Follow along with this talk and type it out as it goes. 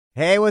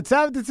Hey, what's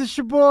up? This is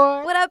your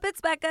boy. What up? It's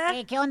Becca.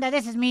 Hey, ¿qué onda?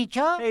 This is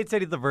Micho. Hey, it's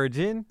Eddie the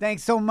Virgin.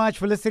 Thanks so much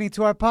for listening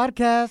to our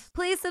podcast.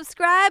 Please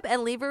subscribe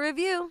and leave a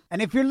review.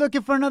 And if you're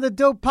looking for another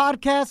dope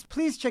podcast,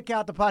 please check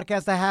out the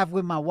podcast I have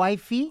with my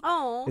wifey.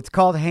 Oh. It's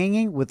called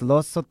Hanging with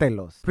Los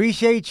Sotelos.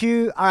 Appreciate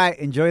you. All right,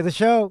 enjoy the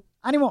show.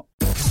 Ánimo.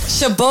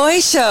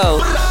 Shaboy Show.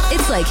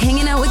 It's like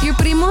hanging out with your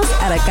primos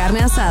at a carne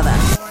asada.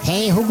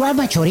 Hey, who grabbed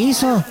my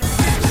chorizo?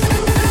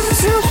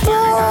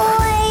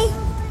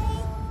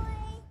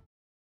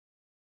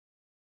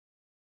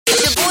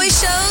 Shaboy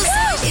shows.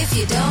 If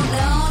you don't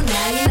know,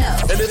 now you know.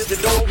 And if you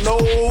don't know,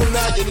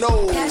 now you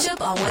know. Catch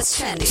up on what's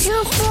trending.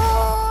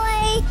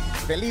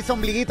 Feliz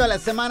ombliguito a la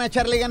semana.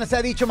 Charlie Gana se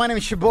ha dicho, my name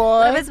is your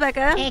What up? boy. It's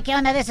Becca. Hey, ¿qué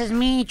onda? This is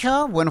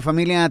Micho. Bueno,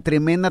 familia,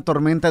 tremenda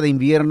tormenta de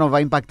invierno va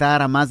a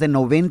impactar a más de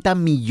 90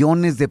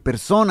 millones de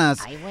personas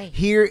Ay, güey.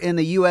 here in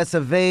the US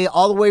of A,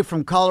 all the way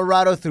from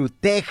Colorado through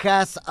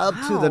Texas up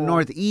to the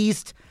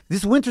northeast.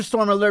 This winter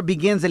storm alert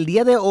begins el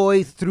día de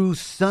hoy through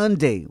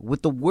Sunday,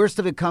 with the worst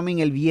of it coming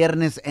el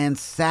viernes and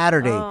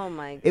Saturday. Oh,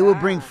 my God. It will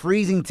bring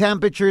freezing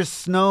temperatures,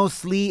 snow,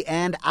 sleet,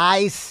 and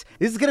ice.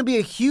 This is going to be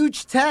a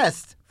huge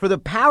test for the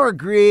power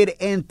grid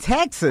in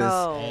Texas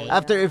Oh.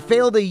 after it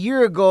failed a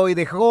year ago y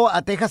dejó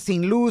a Texas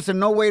sin luz and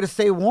no way to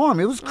stay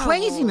warm. It was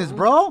craziness,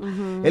 bro.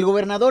 El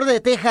gobernador de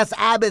Texas,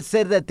 Abbott,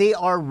 said that they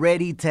are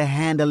ready to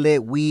handle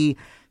it. We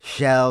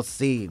shall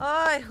see.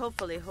 Ay,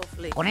 hopefully.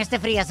 Con este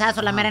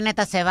friazazo, la mera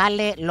neta, se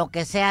vale lo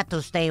que sea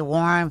to stay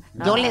warm.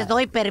 Yo les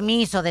doy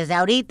permiso. Desde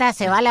ahorita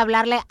se vale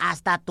hablarle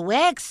hasta a tu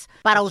ex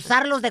para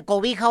usarlos de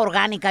cobija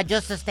orgánica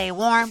just to stay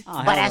warm.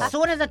 But as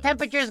soon as the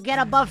temperatures get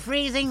above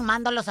freezing,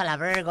 mándalos a la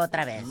verga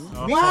otra vez.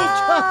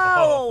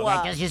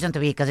 Yeah, just use them to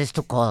be because it's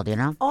too cold, you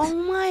know? Oh,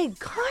 my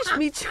gosh,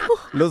 Micho.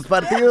 Los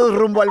partidos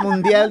rumbo al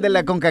Mundial de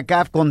la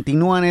CONCACAF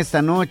continúan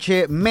esta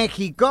noche.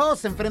 México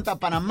se enfrenta a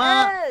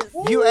Panamá.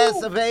 Yes.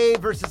 US of A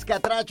versus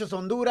Catrachos,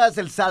 Honduras.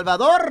 El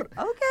Salvador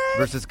Okay.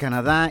 versus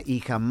Canadá. Y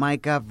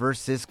Jamaica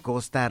versus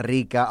Costa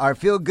Rica. Our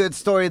feel-good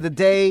story of the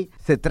day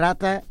se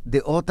trata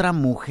de otra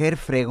mujer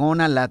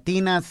fregona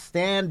latina.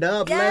 Stand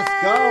up. Let's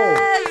go.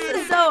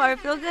 Yes. So, our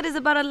feel good is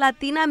about a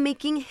Latina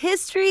making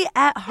history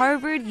at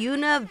Harvard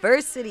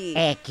University.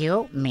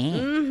 Cute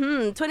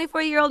me.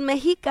 24-year-old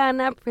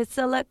Mexicana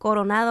Priscilla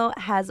Coronado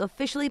has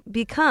officially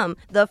become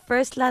the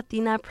first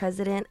Latina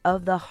president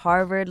of the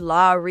Harvard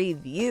Law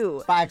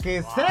Review. Pa'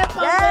 que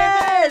sepan,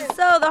 Yes! bebé.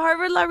 So, the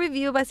Harvard Law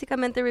Review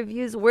básicamente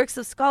reviews works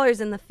of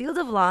scholars in the field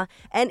of law,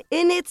 and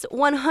in its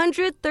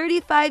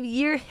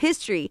 135-year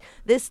history,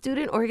 this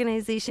student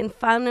organization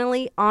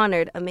finally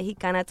honored a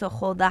Mexicana to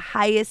hold the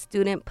highest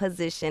student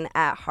position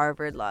at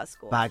Harvard Law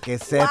School. Pa' que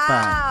sepan.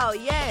 Wow,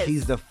 yes.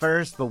 She's the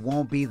first but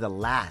won't be the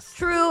last.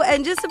 True,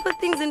 and just to put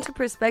things into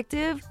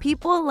perspective,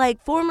 people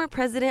like former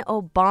President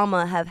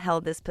Obama have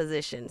held this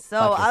position. So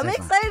Pa' que I'm sepa.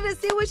 excited to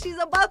see what she's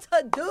about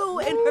to do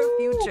in her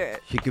future.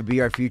 She could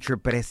be our future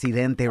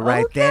presidente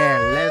right Okay, there.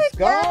 Let's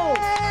go.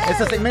 yes.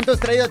 Este segmento es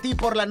traído a ti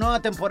por la nueva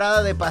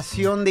temporada de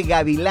Pasión de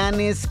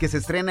Gavilanes que se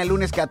estrena el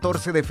lunes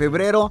 14 de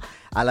febrero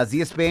a las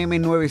 10 p.m.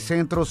 9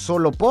 Centro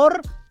solo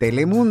por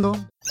Telemundo.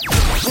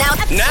 Now,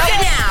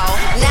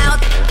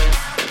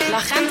 La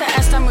gente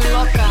está muy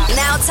loca.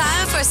 now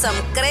time for some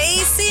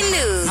crazy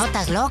news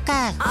Notas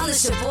locas. on the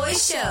Shaboy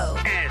Show.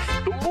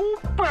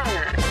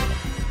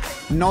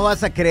 No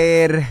vas a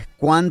creer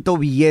cuánto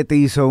billete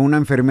hizo una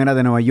enfermera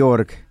de Nueva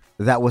York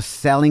that was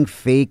selling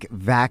fake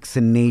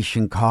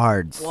vaccination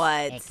cards.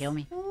 What? Kill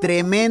me.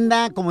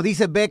 Tremenda, como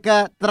dice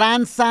Becca,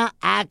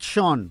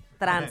 transaction.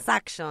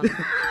 Transaction.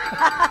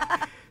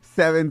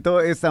 Se aventó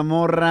esa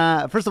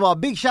morra. First of all,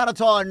 big shout out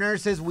to all our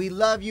nurses. We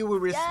love you. We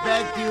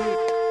respect you.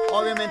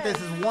 Obviamente,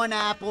 this is one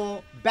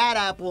apple, bad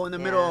apple in the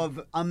middle of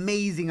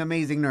amazing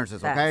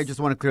nurses, okay? I Facts. just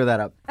want to clear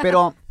that up.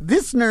 Pero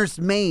this nurse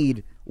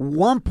made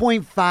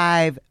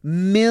 $1.5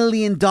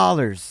 million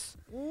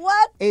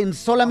What? en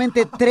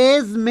solamente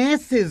 3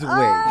 meses, güey.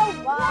 Oh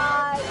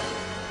my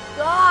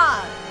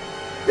God.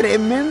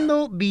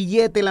 Tremendo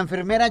billete. La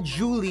enfermera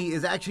Julie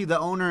is actually the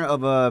owner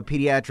of a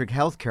pediatric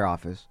healthcare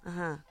office.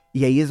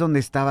 Y ahí es donde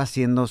estaba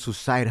haciendo sus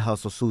side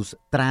hustle, sus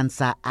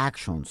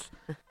transactions.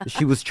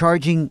 She was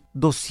charging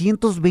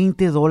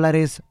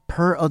 $220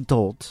 per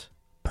adult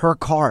per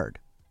card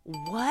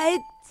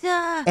What?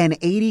 and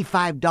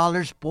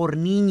 $85 por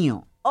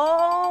niño.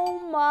 Oh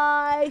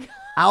my.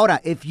 Ahora,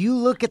 if you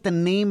look at the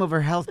name of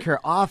her healthcare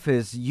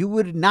office, you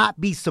would not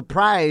be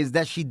surprised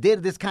that she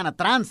did this kind of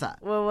tranza.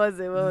 What was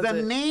it? The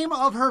name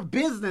of her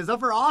business, of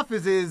her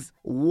office is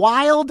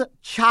Wild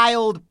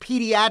Child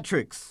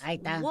Pediatrics. Ahí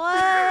está.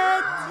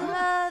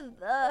 What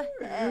the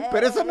heck?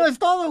 Pero eso no es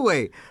todo,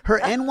 güey. Her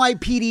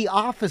NYPD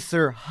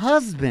officer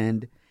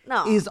husband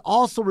No. is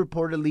also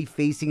reportedly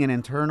facing an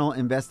internal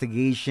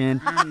investigation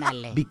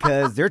Ándale.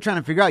 because they're trying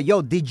to figure out,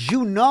 yo, did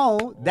you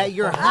know that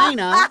your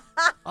Jaina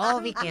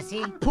Obvio que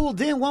sí.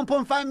 pulled in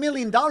 $1.5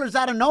 million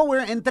out of nowhere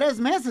in 3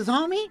 meses,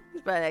 homie?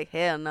 But like,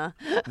 hell no.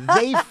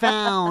 They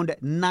found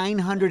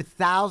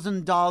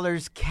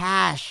 $900,000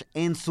 cash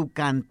in su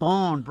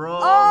cantón, bro.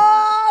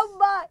 Oh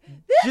my.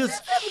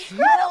 Just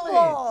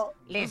Incredible.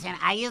 Listen,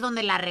 ahí es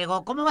donde la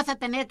regó. ¿Cómo vas a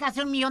tener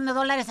casi $1 millón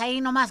ahí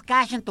nomás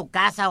cash en tu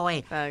casa,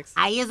 güey? Facts.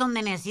 Ahí es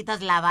donde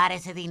necesitas lavar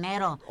ese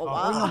dinero.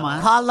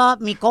 nomás. Call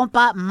up mi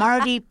compa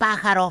Marty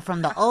Pájaro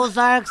from the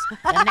Ozarks,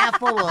 and that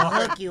fool will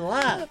hook you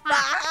up.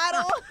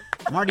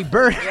 Marty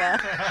Bird.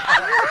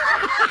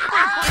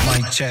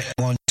 Mic check.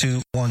 1,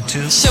 2, 1, 2.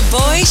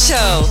 Shaboy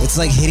Show. It's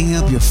like hitting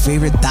up your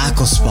favorite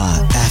taco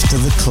spot after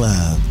the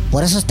club.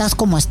 Por eso estás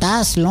como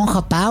estás,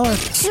 Lonja Power.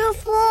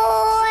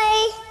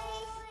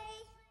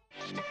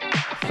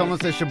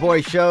 Somos el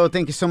Shaboy Show.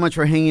 Thank you so much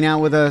for hanging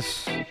out with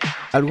us.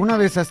 ¿Alguna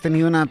vez has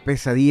tenido una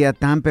pesadilla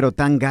tan pero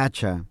tan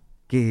gacha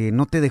que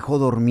no te dejó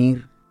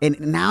dormir? And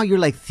now you're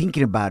like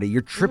thinking about it.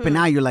 You're tripping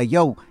out. You're like,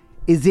 yo,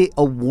 is it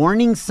a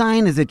warning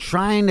sign? Is it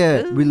trying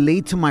to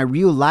relate to my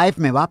real life?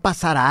 ¿Me va a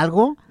pasar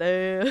algo?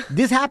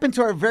 This happened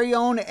to our very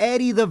own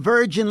Eddie the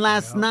Virgin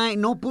last night.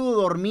 No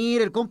pudo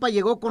dormir. El compa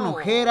llegó con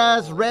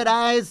ojeras, red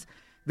eyes.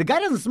 The guy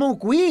doesn't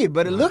smoke weed,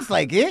 but it looks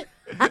like it.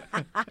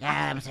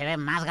 Ya, se ve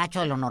más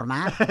gacho de lo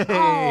normal.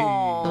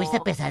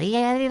 ¿Tuviste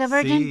pesadilla, Eddie the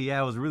Virgin? See,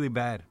 yeah, it was really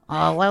bad.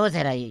 Oh, what was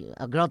it?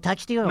 A girl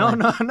touched you? Or No,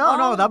 what?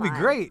 no, that'd be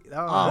great.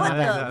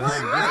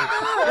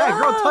 Yeah,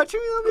 girl, touch me,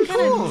 that'd be What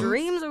kind cool. of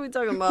dreams are we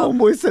talking about?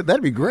 Homeboy said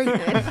that'd be great.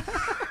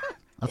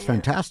 That's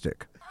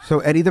fantastic.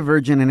 So Eddie the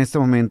Virgin en este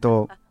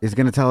momento is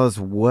going to tell us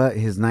what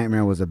his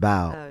nightmare was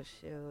about. Oh,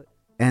 shoot.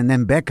 And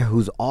then Becca,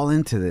 who's all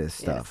into this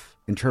stuff,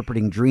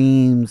 interpreting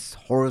dreams,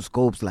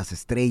 horoscopes, las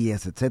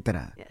estrellas,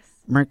 etc. Yes.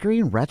 Mercury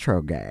in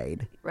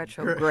retrograde.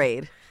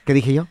 Retrograde. ¿Qué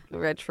dije yo?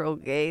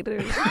 Retrograde.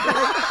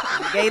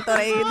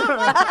 Gatorade.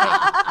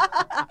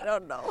 I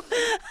don't know.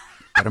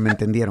 Pero me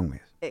entendieron, güey.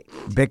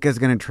 Becca's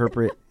going to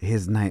interpret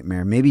his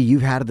nightmare. Maybe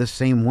you've had the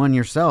same one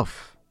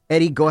yourself.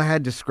 Eddie, go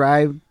ahead,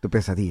 describe tu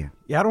pesadilla.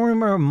 Yeah, I don't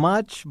remember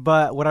much,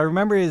 but what I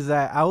remember is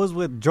that I was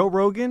with Joe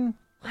Rogan,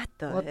 What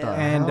the What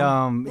hell? the-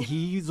 and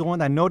he's the one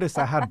that noticed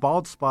I had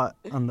bald spot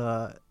on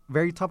the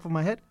very top of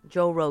my head.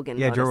 Joe Rogan.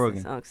 Yeah, Joe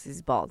notices. Rogan. Oh, 'cause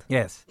he's bald.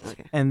 Yes.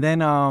 Okay. And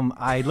then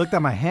I looked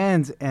at my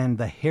hands, and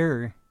the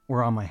hair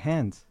were on my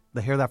hands.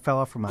 The hair that fell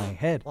off from my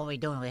head. What were we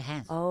doing with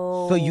hands?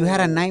 Oh. So you had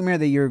a nightmare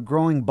that you're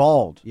growing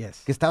bald.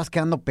 Yes. Que estabas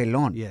quedando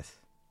pelón. Yes.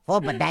 Oh,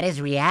 but that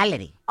is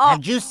reality.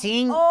 Have you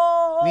seen...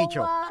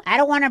 Micho, I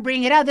don't want to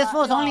bring it up. This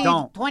fool's only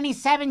Don't.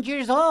 27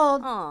 years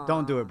old,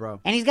 don't do it, bro.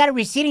 and he's got a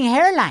receding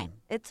hairline.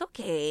 It's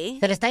okay.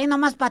 Se le está yendo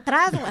más para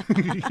atrás,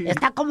 güey.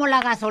 Está como la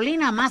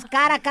gasolina, más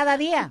cara cada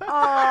día.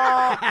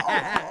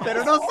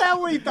 Pero no se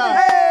agüita.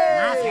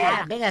 Más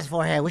cara, big ass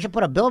forehead. We should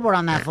put a billboard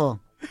on that fool.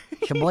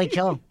 Shaboy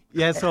Show.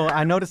 Yeah, so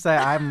I noticed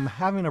that I'm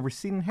having a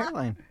receding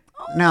hairline.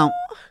 Now,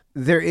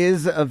 there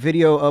is a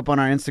video up on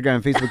our Instagram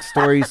and Facebook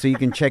stories, so you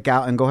can check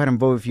out and go ahead and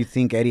vote if you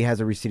think Eddie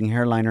has a receding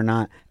hairline or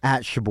not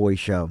at Shaboy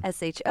Show.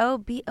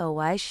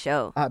 SHOBOY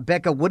show.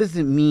 Becca, what does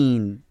it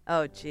mean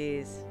Oh,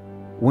 jeez.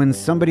 when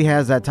somebody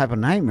has that type of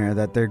nightmare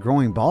that they're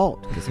growing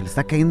bald? Que se le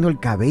está cayendo el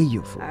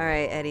cabello. Fool. All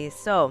right, Eddie.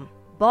 So,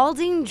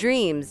 balding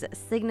dreams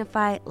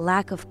signify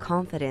lack of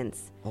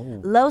confidence,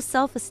 low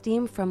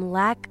self-esteem from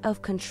lack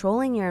of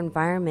controlling your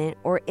environment,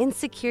 or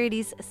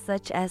insecurities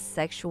such as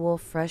sexual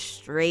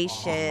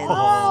frustration.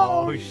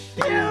 Oh,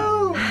 shit.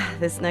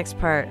 This next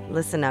part,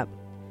 listen up.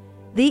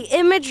 The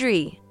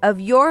imagery of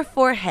your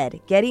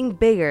forehead getting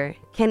bigger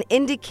can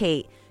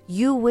indicate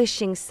you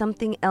wishing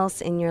something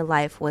else in your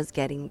life was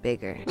getting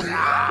bigger.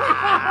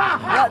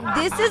 Now,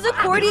 this is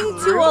according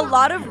to a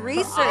lot of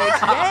research.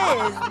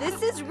 Yes,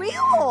 this is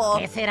real.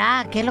 ¿Qué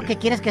será? ¿Qué es lo que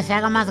quieres que se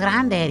haga más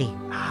grande, Eddie?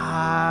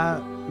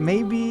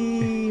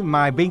 Maybe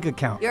my bank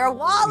account. Your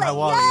wallet, My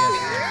wallet,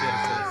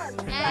 yes.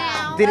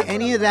 yes. Did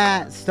any of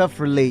that stuff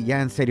relate? Ya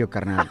en serio,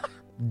 carnal.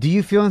 Do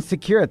you feel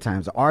insecure at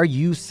times? Are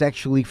you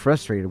sexually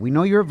frustrated? We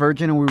know you're a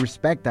virgin and we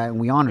respect that and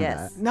we honor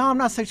Yes. that. No, I'm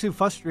not sexually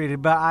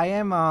frustrated, but I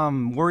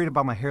am worried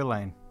about my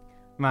hairline.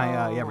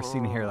 My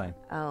receding hairline.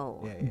 Oh.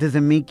 Yeah, Does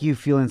it make you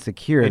feel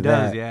insecure? It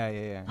does, that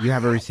yeah. You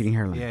have a receding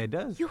hairline. Yeah, it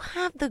does. You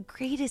have the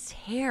greatest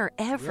hair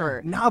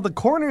ever. Now the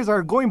corners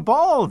are going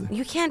bald.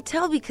 You can't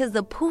tell because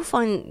the poof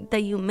on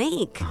that you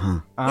make.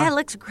 Yeah, it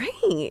looks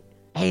great.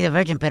 Hey, the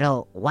Virgin,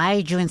 pero why are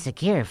you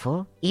insecure,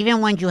 fool? Even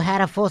when you had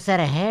a full set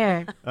of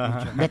hair,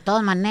 de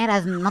todas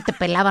maneras, no te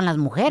pelaban las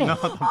mujeres.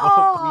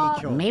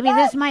 Maybe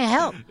this might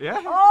help.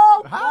 Yeah.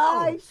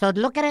 Oh, So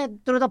look at it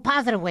through the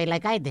positive way,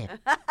 like I did.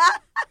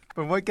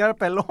 Pues voy a quedar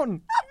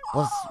pelón.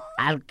 Pues,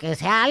 al que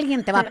sea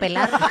alguien te va a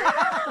pelar.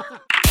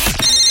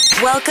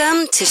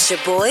 Welcome to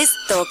Shaboy's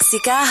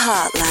Toxica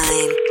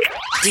Hotline.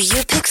 Do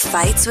you pick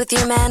fights with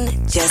your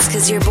men just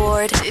because you're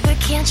bored? But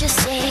can't you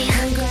say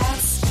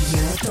congrats?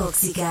 You're a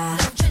Toxica.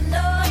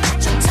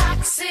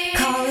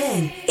 Call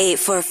in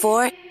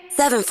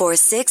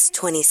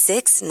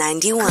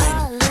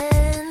 844-746-2691.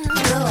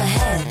 Go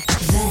ahead,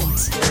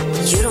 vent.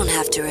 You don't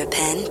have to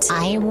repent.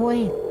 Ay,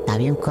 güey, está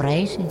bien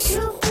crazy.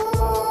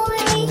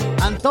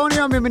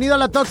 Antonio, bienvenido a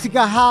la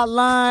Tóxica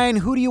Hotline.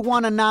 Who do you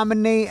want to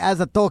nominate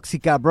as a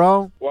tóxica,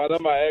 bro? One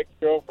of my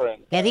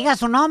ex-girlfriends. Que diga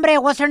su nombre.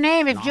 What's her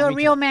name? If you're a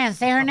real man,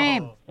 say her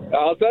name.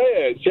 I'll say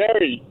it.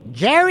 Sherry.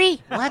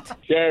 Jerry? What?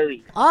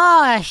 Sherry.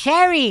 Oh,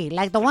 Sherry.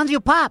 Like the ones you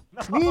pop.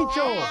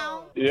 Micho.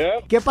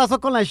 Yeah. ¿Qué pasó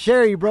con la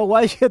Sherry, bro?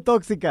 Why is she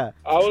tóxica?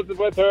 I was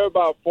with her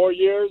about 4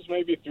 years,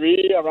 maybe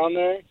 3, around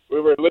there.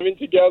 We were living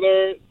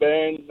together.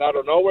 Then, out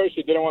of nowhere,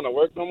 she didn't want to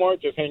work no more,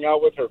 just hang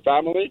out with her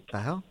family. The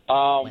hell?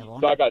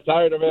 So I got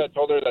tired of it. I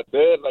told her that's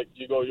it. Like,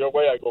 you go your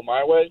way, I go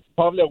my way.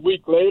 Probably a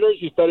week later,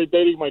 she started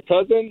dating my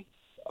cousin.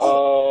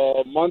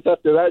 A month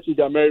after that, she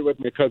got married with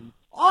my cousin.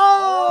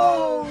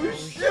 Oh,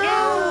 shoot!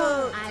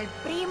 Al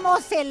primo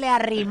se le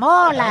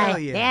arrimó.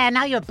 Like, yeah,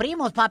 now your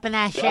primo's popping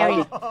that Sherry.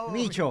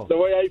 Micho. The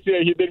way I see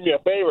it, he did me a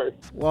favor.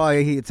 Well,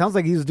 it sounds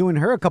like he was doing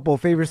her a couple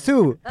of favors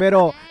too.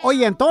 Pero,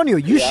 oye, Antonio,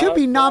 you should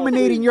be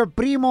nominating your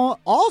primo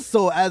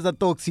also as a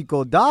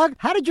tóxico, dog.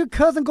 How did your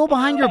cousin go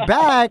behind your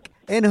back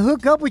and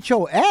hook up with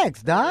your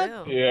ex, dog?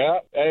 Yeah,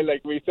 and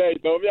like we say,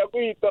 no me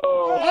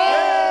agüito.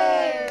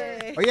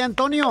 Hey! Oye,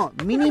 Antonio,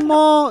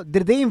 mínimo,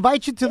 did they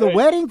invite you to the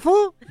wedding,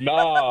 fool?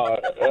 No,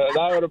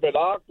 that would have been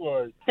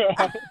awkward.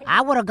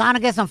 I would have gone to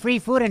get some free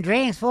food and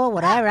drinks, fool.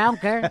 Whatever, I don't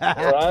care.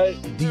 Right?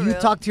 Do you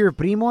talk to your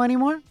primo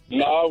anymore?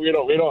 No, we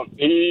don't.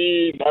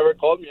 He never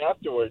called me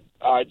afterwards.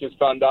 I just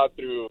found out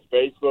through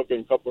Facebook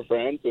and a couple of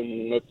friends,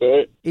 and that's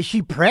it. Is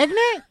she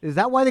pregnant? Is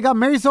that why they got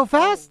married so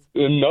fast?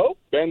 No,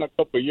 been a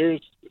couple of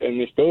years, and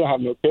they still have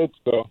no kids,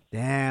 so.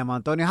 Damn,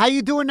 Antonio. How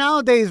you doing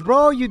nowadays,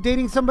 bro? You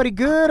dating somebody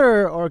good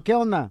or qué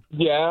onda?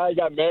 Yeah, I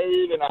got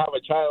married, and I have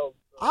a child.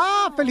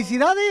 Ah,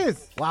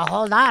 felicidades. Well,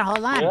 hold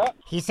on. Yeah.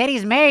 He said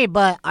he's married,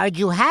 but are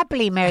you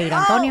happily married,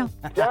 Antonio?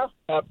 Yeah,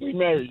 happily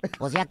married.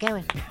 Pues ya qué,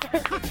 güey.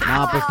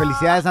 No, pues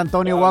felicidades,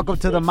 Antonio. Welcome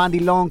to the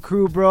Mandilón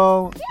crew,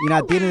 bro. You know,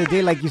 at the end of the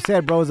day, like you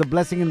said, bro, it's a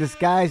blessing in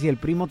disguise y el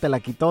primo te la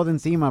quitó de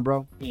encima,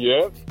 bro.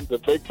 Yeah, it's a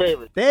big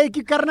favor. Thank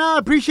you, carnal.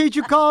 Appreciate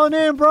you calling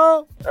in,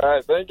 bro. All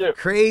right, thank you.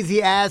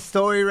 Crazy ass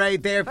story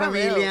right there,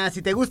 familia.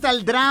 Si te gusta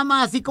el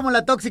drama, así como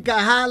la Tóxica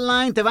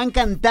Hotline, te va a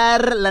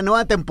encantar la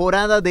nueva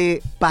temporada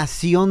de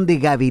Pasión de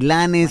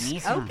Gavilanes,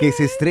 Buenísimo. que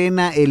se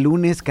estrena el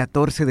lunes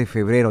 14 de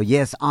febrero.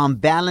 Yes, on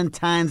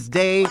Valentine's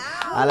Day,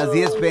 a las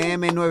 10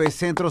 p.m. 9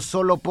 Centro,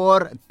 solo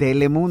por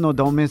Telemundo.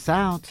 Don't miss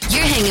out.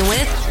 You're hanging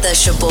with The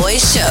Shaboy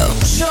Show.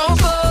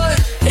 Shaboy,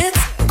 it's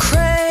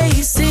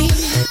crazy.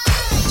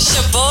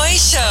 Shaboy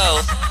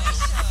Show.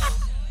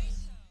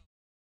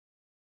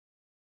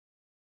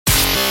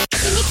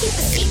 Can you keep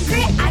a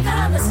secret? I got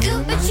all the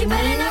scoop, but you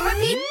better not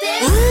repeat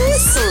this. Ooh,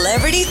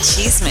 Celebrity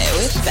Cheesemate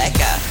with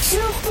Becca.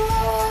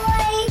 Shaboy.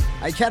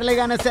 Ay, echarle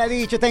ganas, se ha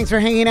dicho. Thanks for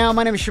hanging out.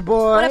 My name is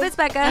Shaboy. What up, it's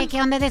Becca. Hey,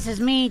 ¿qué onda? This is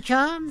me,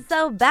 chum.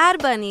 So Bad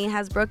Bunny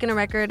has broken a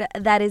record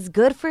that is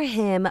good for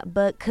him,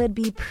 but could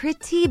be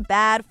pretty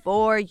bad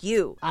for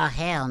you. Oh,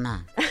 hell no.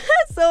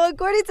 So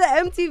according to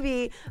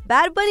MTV,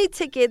 Bad Bunny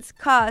tickets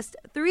cost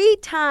 3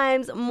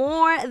 times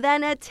more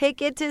than a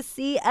ticket to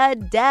see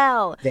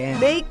Adele, Damn.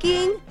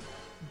 making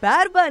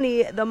Bad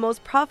Bunny the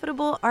most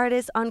profitable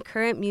artist on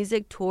current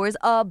music tours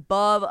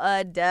above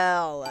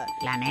Adele.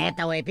 La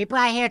neta, güey. People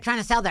out here trying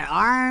to sell their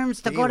arms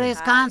to go to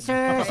his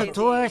concerts, a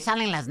tour,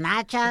 selling las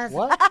nachas.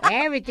 What?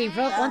 Everything,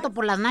 bro. ¿Cuánto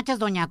por las nachas,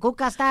 Doña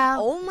Cuca style?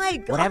 Oh my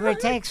God. Whatever it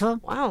takes, huh?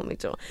 Wow,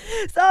 Mitchell.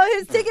 So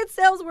his ticket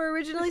sales were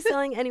originally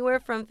selling anywhere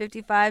from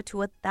 $55 to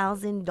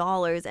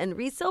 $1,000, and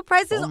resale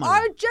prices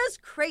are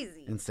just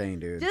crazy. Insane,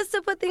 dude. Just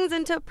to put things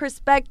into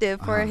perspective,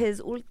 for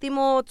his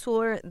Último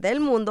Tour del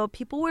Mundo,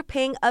 people were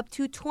paying up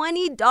to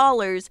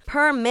 $20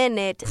 per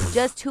minute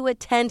just to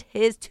attend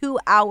his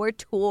 2-hour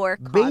tour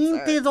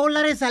concert.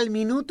 $20 al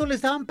minuto le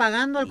estaban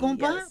pagando al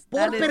compa Yes, por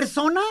that is-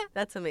 persona?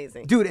 That's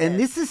amazing. Dude, and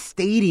this is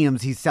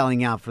stadiums he's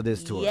selling out for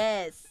this tour.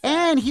 Yes.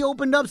 And he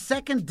opened up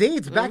second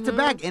dates back to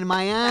back in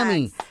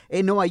Miami. Facts.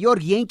 In Nueva York,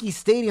 Yankee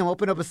Stadium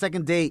opened up a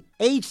second date.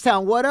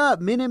 H-Town, what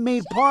up? Minute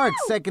Maid Park,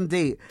 second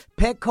date.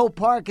 Petco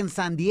Park in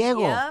San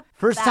Diego. Yep,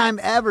 First time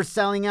facts. ever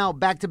selling out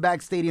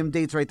back-to-back stadium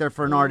dates right there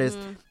for an artist.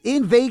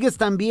 In Vegas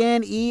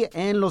también y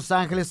en Los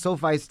Angeles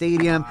SoFi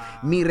Stadium.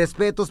 Mi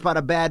respetos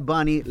para Bad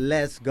Bunny.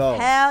 Let's go.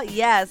 Hell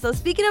yeah. So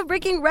speaking of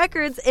breaking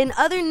records, in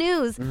other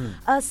news,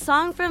 a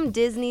song from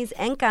Disney's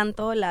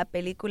Encanto, la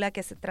película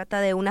que se trata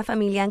de una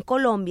familia en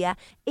Colombia,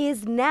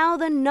 is now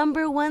the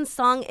 #1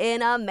 song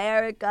in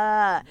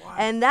America.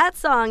 And that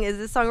song is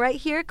this song right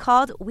here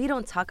called We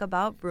Don't Talk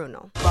About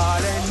Bruno.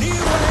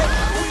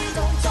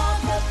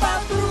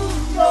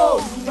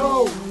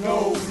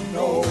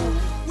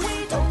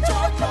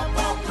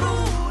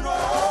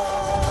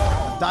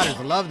 Daughters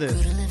will love this.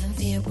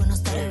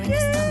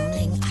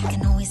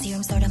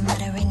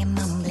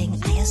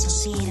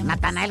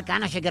 Nathanael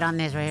Cano should get on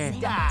this right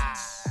here.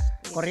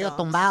 Corrido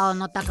tumbado,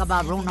 no talk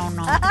about Bruno,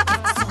 no.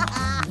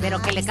 Pero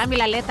que le cambie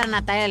la letra a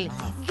Nathanael.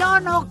 Yo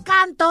no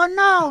canto,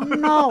 no.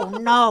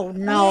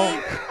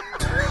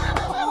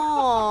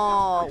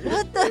 Oh,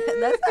 what the?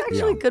 That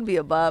actually could be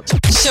a bop.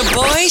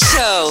 Shaboy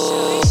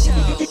Show.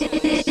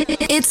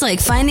 It's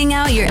like finding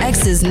out your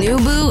ex's new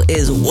boo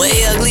is way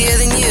uglier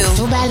than you.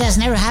 Too bad that's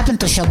never happened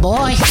to your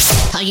boy.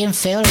 How you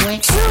feel,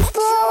 güey?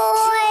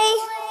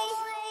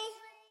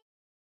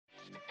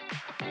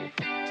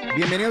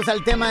 Bienvenidos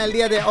al tema del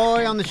día de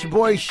hoy on the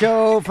Shaboy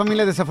Show.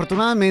 Familia,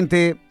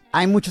 desafortunadamente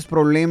hay muchos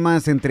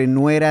problemas entre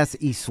nueras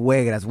y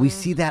suegras. We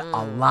see that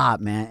a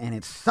lot, man, and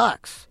it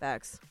sucks.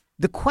 Facts.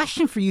 The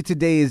question for you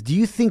today is, do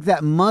you think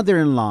that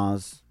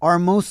mother-in-laws are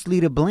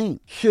mostly to blame?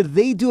 Should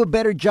they do a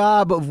better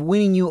job of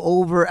winning you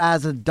over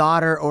as a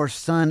daughter or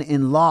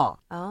son-in-law?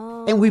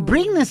 Oh. And we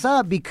bring this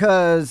up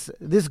because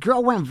this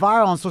girl went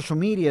viral on social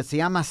media, se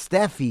llama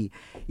Steffi,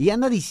 y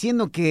anda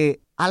diciendo que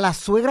a la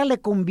suegra le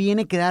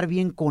conviene quedar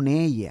bien con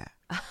ella,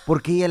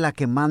 porque ella es la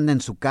que manda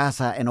en su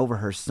casa and over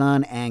her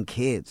son and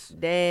kids.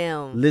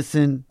 Damn.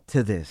 Listen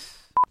to this.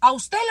 A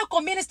usted le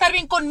conviene estar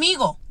bien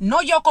conmigo,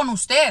 no yo con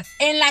usted.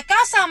 En la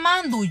casa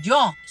mando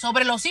yo,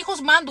 sobre los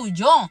hijos mando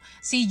yo.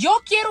 Si yo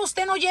quiero,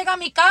 usted no llega a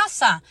mi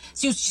casa.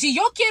 Si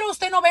yo quiero,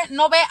 usted no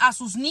ve a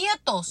sus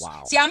nietos.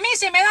 Wow. Si a mí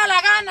se me da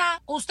la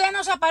gana, usted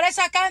no se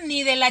aparece acá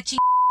ni de la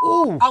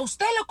A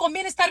usted le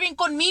conviene estar bien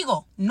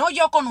conmigo, no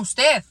yo con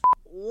usted.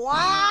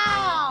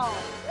 Wow.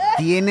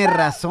 Tiene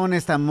razón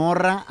esta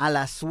morra. A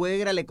la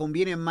suegra le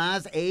conviene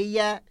más.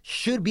 Ella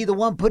should be the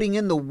one putting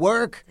in the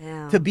work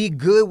to be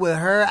good with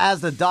her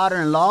as the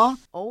daughter-in-law.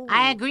 Oh.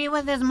 I agree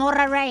with this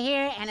morra right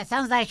here, and it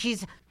sounds like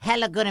she's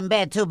hella good in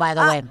bed too, by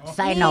the way.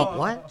 Side note.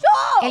 What?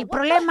 El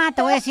problema,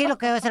 te voy a decir lo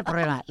que debe ser el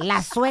problema.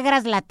 Las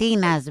suegras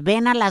latinas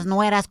ven a las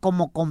nueras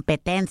como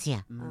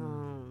competencia.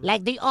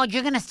 Like,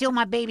 you're gonna steal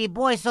my baby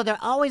boy, so they're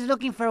always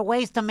looking for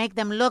ways to make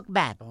them look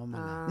bad.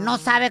 No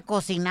sabe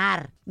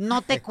cocinar,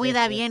 no te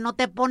cuida bien, no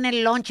te pone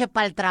el lonche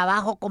para el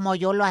trabajo como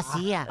yo lo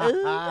hacía.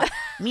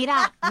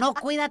 Mira, no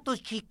cuida a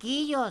tus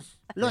chiquillos.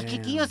 Los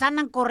chiquillos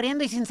andan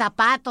corriendo y sin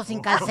zapatos, sin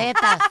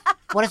calcetas.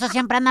 Por eso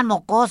siempre andan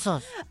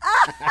mocosos.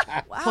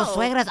 So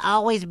suegras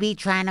always be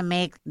trying to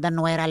make the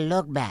nuera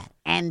look bad.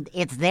 And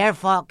it's their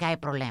fault que hay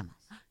problemas.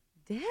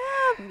 Damn.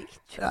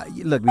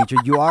 Look, Micho,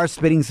 you are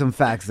spitting some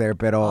facts there,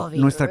 pero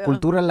nuestra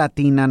cultura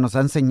latina nos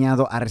ha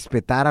enseñado a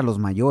respetar a los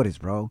mayores,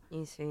 bro.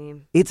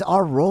 Sí. It's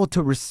our role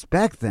to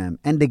respect them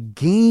and to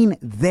gain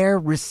their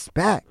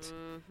respect.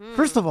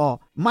 First of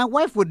all, my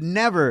wife would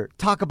never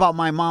talk about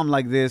my mom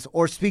like this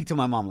or speak to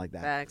my mom like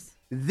that. Facts.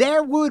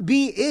 There would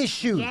be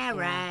issues. Yeah,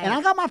 right. And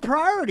I got my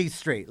priorities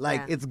straight.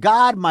 Like, it's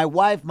God, my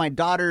wife, my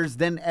daughters,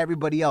 then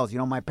everybody else,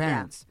 my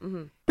parents. Yeah.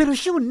 Mm-hmm. Pero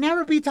she would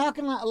never be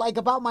talking like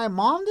about my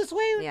mom this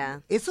way. Yeah.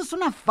 Eso es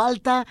una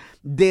falta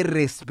de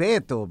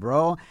respeto,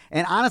 bro.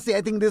 And honestly,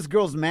 I think this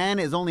girl's man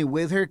is only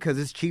with her because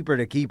it's cheaper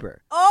to keep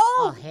her.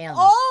 Oh, hell.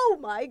 Oh,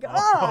 my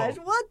gosh.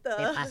 What Te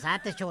the?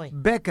 pasaste, Choy.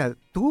 Becca,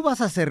 tú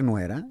vas a ser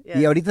nuera y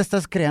Yes. ahorita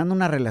estás creando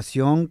una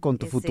relación con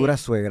tu Sí. futura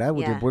suegra,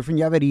 with Yeah. your boyfriend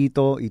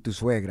Llaverito y tu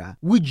suegra.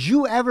 Would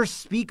you ever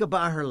speak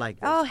about her like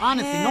this? Oh,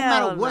 Honestly, no hell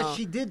matter what no.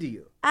 she did to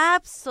you.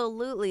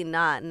 Absolutely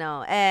not,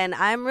 no. And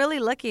I'm really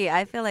lucky.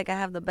 I feel like I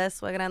have the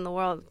best suegra in the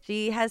world.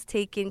 She has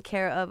taken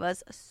care of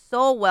us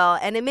so well,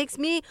 and it makes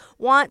me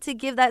want to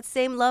give that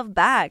same love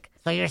back.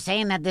 So you're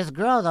saying that this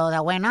girl, though,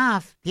 that went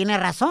off, tiene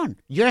razón.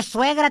 Your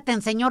suegra te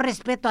enseñó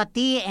respeto a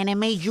ti, and it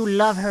made you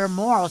love her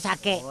more. O sea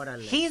que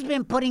she's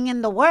been putting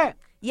in the work.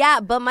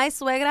 Yeah, but my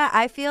suegra,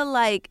 I feel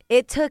like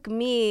it took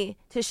me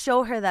to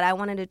show her that I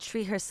wanted to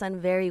treat her son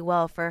very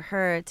well for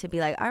her to be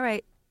like, all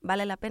right,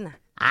 vale la pena.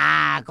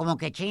 Ah, como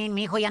que chin,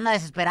 mi hijo ya anda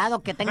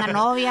desesperado que tenga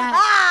novia.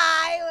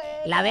 Ay,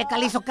 güey. La Beca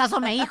le hizo caso a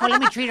mi hijo, let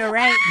me treat her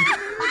right.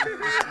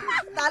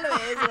 Tal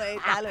vez, güey,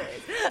 tal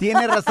vez.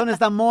 Tiene razón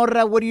esta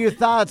morra. What are your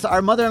thoughts?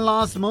 Are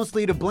mother-in-laws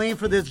mostly to blame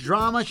for this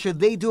drama?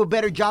 Should they do a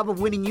better job of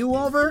winning you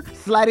over?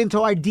 Slide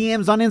into our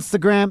DMs on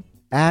Instagram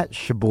at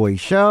Shaboy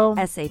Show.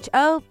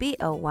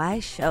 SHOBOY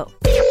show.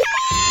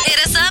 Hit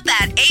us up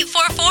at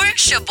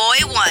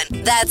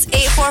 844-SHABOY1. That's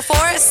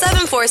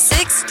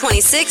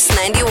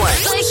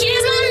 844-746-2691. But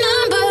here's my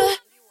number,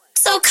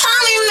 so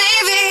call me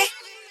maybe.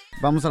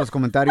 Vamos a los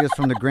comentarios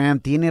from the gram.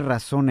 Tiene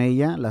razón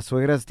ella. Las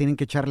suegras tienen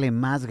que echarle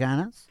más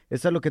ganas.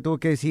 Eso es lo que tuvo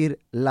que decir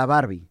la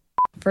Barbie.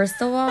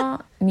 First of all,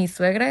 mi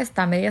suegra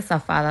está media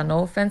zafada. No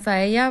offense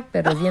a ella,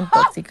 pero es bien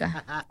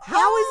tóxica.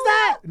 How is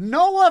that?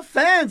 No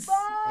offense.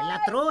 Es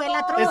la true.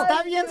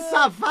 Está bien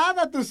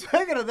zafada tu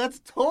suegra. That's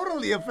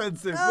totally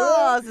offensive.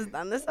 Oh, se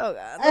están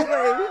desahogando, güey.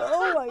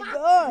 Oh, my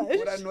gosh.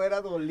 Pura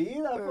nuera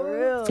dolida, For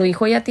real. Su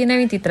hijo ya tiene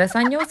 23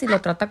 años y lo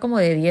trata como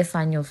de 10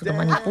 años. Lo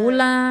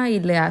manipula y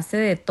le hace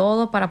de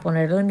todo para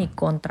ponerlo en mi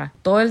contra.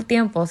 Todo el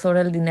tiempo sobre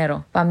el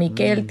dinero. Para mí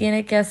que él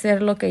tiene que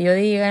hacer lo que yo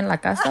diga en la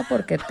casa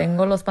porque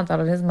tengo los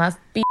pantalones más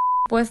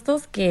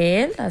puestos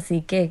que él.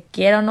 Así que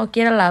quiera o no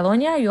quiera la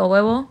doña, yo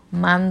huevo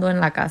mando en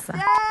la casa.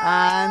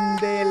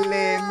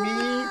 Ándele,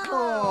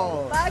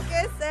 mijo. Pa'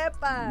 que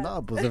sepan.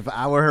 No, pues if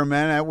I were her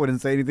man, I wouldn't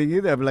say anything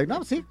either. I'd be like,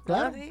 no, sí,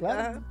 claro.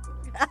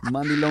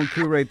 Mandilón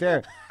Q right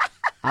there.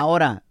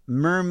 Ahora,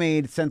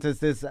 Mermaid sent us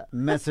this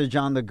message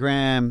on the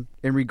gram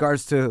in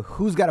regards to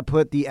who's got to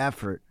put the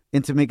effort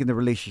into making the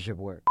relationship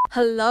work?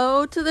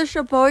 Hello to the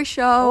Shaboy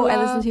Show. I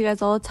listen to you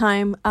guys all the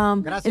time.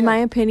 In my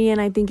opinion,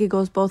 I think it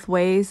goes both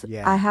ways.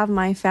 Yeah. I have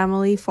my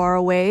family far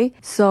away,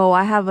 so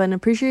I have an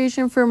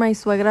appreciation for my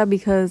suegra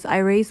because I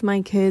raised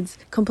my kids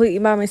completely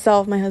by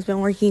myself. My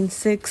husband working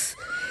 6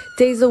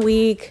 days a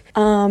week.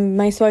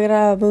 My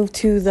suegra moved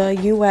to the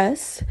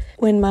U.S.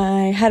 when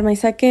I had my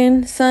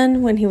second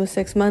son when he was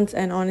 6 months,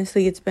 and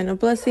honestly, it's been a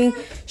blessing.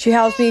 She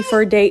helps me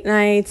for date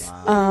nights,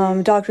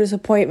 doctor's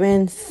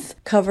appointments,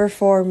 cover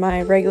for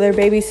my regular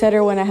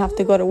babysitter when I have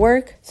to go to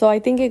work. So I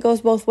think it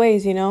goes both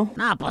ways, you know?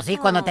 No, pues sí,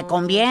 cuando te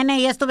conviene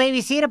y es tu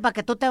babysitter para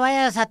que tú te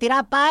vayas a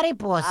tirar party,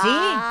 pues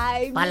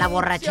sí. Para la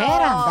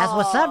borrachera. That's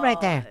what's up right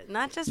there.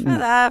 Not just for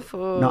that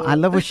food. No, I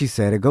love what she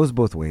said. It goes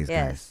both ways,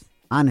 guys.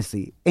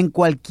 Honestly, en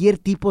cualquier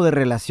tipo de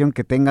relación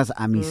que tengas,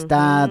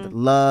 amistad,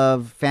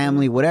 love,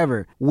 family,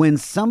 whatever, when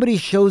somebody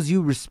shows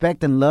you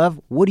respect and love,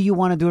 what do you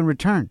want to do in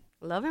return?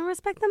 Love and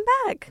respect them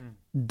back.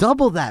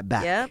 Double that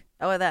back. Yep.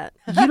 Oh, that.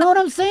 You know what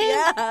I'm saying?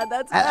 Yeah,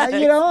 that's right.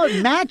 You know,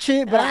 match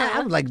it. But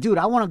I'm like, dude,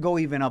 I want to go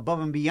even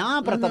above and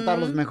beyond para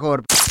tratarlos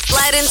mejor.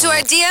 Slide into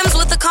our DMs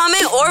with a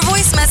comment or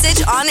voice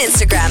message on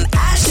Instagram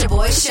at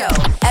Shaboy Show.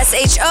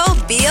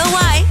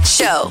 SHOBOY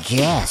Show.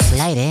 Yeah,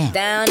 slide in.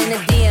 Down in the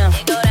DM.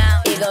 You go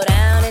down. You go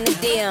down in the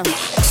DM.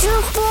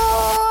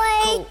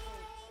 Shaboy.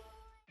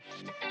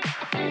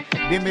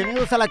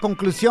 Bienvenidos a la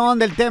conclusión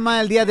del tema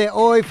del día de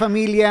hoy,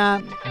 familia.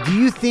 Do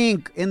you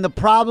think in the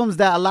problems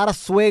that a lot of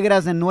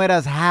suegras and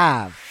nueras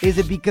have, is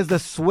it because the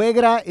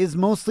suegra is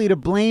mostly to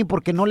blame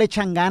porque no le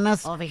echan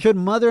ganas? Should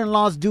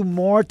mother-in-laws do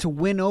more to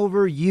win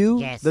over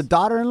you, the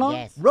daughter-in-law?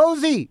 Yes.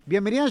 Rosie,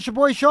 bienvenida a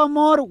Shaboy Show,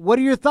 amor. What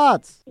are your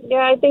thoughts?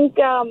 Yeah, I think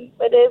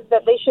it is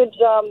that they should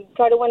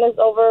try to win us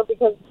over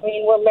because, I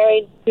mean, we're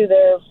married to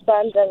their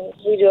sons and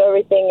we do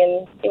everything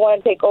and they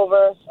want to take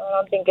over. So I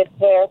don't think it's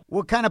fair.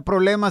 What kind of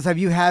problemas have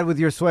you had with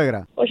your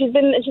suegra? Well, she's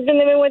been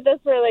living with us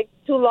for like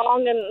too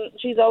long and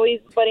she's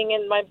always butting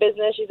in my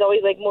business. She's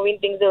always like moving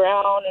things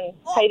around and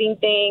hiding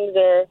things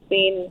or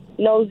being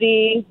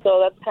nosy.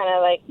 So that's kind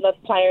of like, that's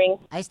tiring.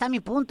 Ahí está mi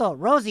punto.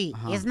 Rosie,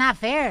 it's not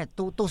fair.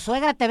 Tu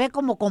suegra te ve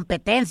como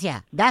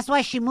competencia. That's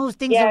why she moves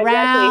things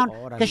around.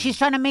 Because she's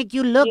trying to make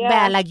you look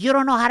bad. Like you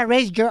don't know how to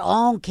raise your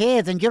own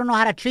kids and you don't know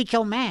how to treat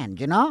your man,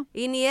 you know?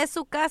 Y ni es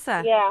su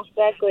casa. Yeah,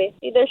 exactly.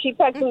 Either she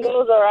packs and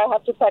goes or I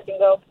have to pack and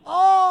go.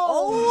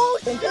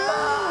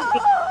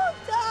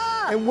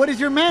 And what does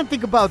your man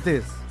think about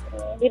this?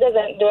 He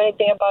doesn't do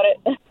anything about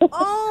it.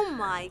 Oh,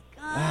 my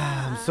God.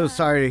 I'm so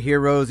sorry to hear,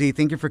 Rosie.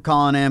 Thank you for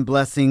calling in.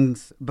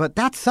 Blessings. But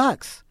that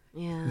sucks.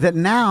 Yeah. That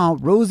now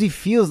Rosie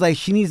feels like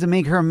she needs to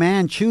make her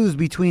man choose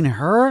between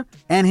her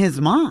and his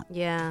mom.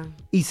 Yeah.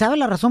 Y sabe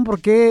la razón por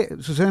qué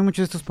suceden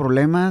muchos de estos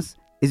problemas?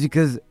 Is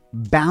because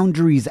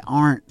boundaries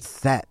aren't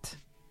set.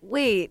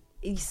 Wait,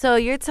 so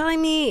you're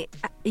telling me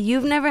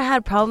you've never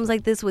had problems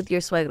like this with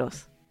your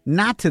suegros?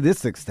 Not to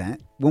this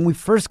extent. When we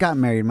first got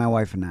married, my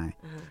wife and I,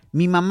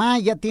 mi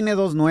mamá ya tiene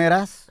 2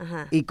 nueras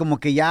y como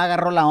que ya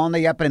agarró la onda,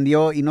 ya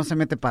aprendió y no se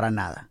mete para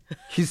nada.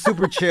 She's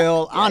super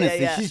chill.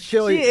 Honestly, she's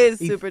chill. She is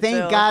super chill.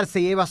 Thank God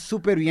se lleva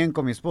súper bien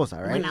con mi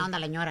esposa, right? Buena onda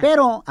la señora.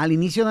 Pero al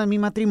inicio de mi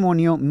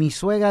matrimonio, mi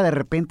suegra de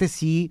repente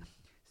sí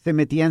se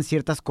metía en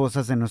ciertas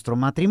cosas en nuestro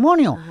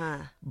matrimonio.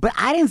 But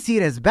I didn't see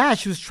it as bad.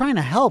 She was trying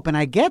to help, and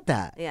I get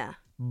that. Yeah.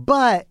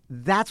 But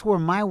that's where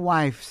my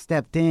wife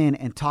stepped in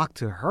and talked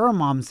to her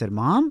mom and said,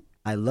 Mom,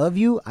 I love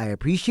you, I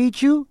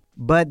appreciate you,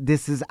 but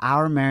this is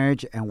our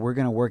marriage and we're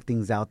going to work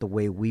things out the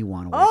way we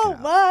want to work it out.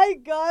 Oh my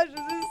gosh, this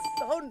is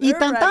so nerve-wracking. Y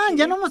tan tan,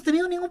 ya no hemos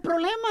tenido ningún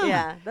problema.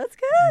 Yeah, that's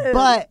good.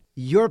 But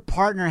your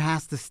partner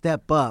has to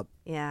step up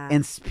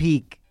and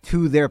speak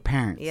to their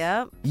parents.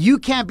 Yep. You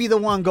can't be the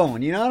one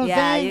going, you know what I'm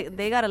saying? Yeah,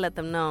 they got to let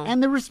them know.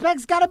 And the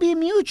respect's got to be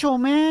mutual,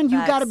 man.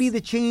 You got to be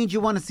the change you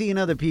want to see in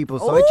other people.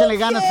 So échale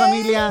ganas,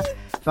 familia.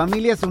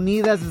 Familias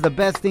Unidas is the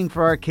best thing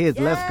for our kids.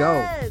 Let's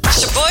go.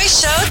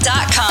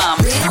 ShaboyShow.com.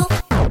 Real,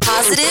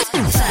 positive,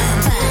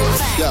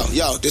 fun.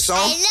 Yo, this song?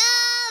 I love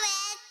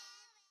it.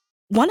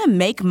 Want to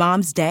make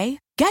Mom's day?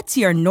 Get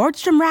to your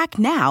Nordstrom Rack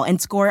now and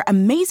score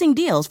amazing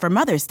deals for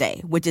Mother's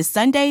Day, which is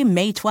Sunday,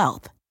 May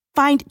 12th.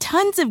 Find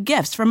tons of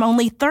gifts from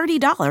only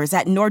 $30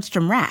 at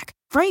Nordstrom Rack.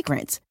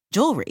 Fragrance,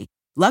 jewelry,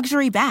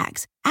 luxury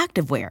bags,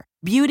 activewear,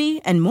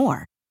 beauty, and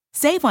more.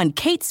 Save on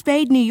Kate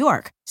Spade New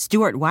York,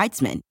 Stuart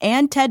Weitzman,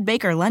 and Ted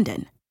Baker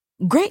London.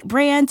 Great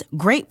brands,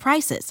 great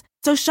prices.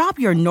 So shop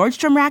your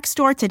Nordstrom Rack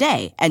store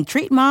today and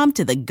treat Mom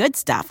to the good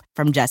stuff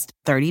from just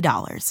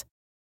 $30.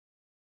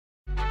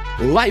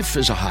 Life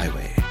is a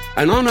highway,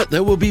 and on it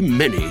there will be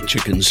many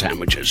chicken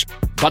sandwiches.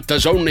 But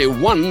there's only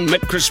one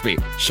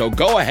McCrispy. So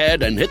go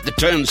ahead and hit the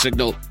turn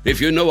signal if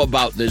you know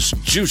about this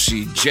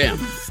juicy gem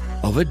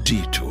of a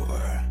detour.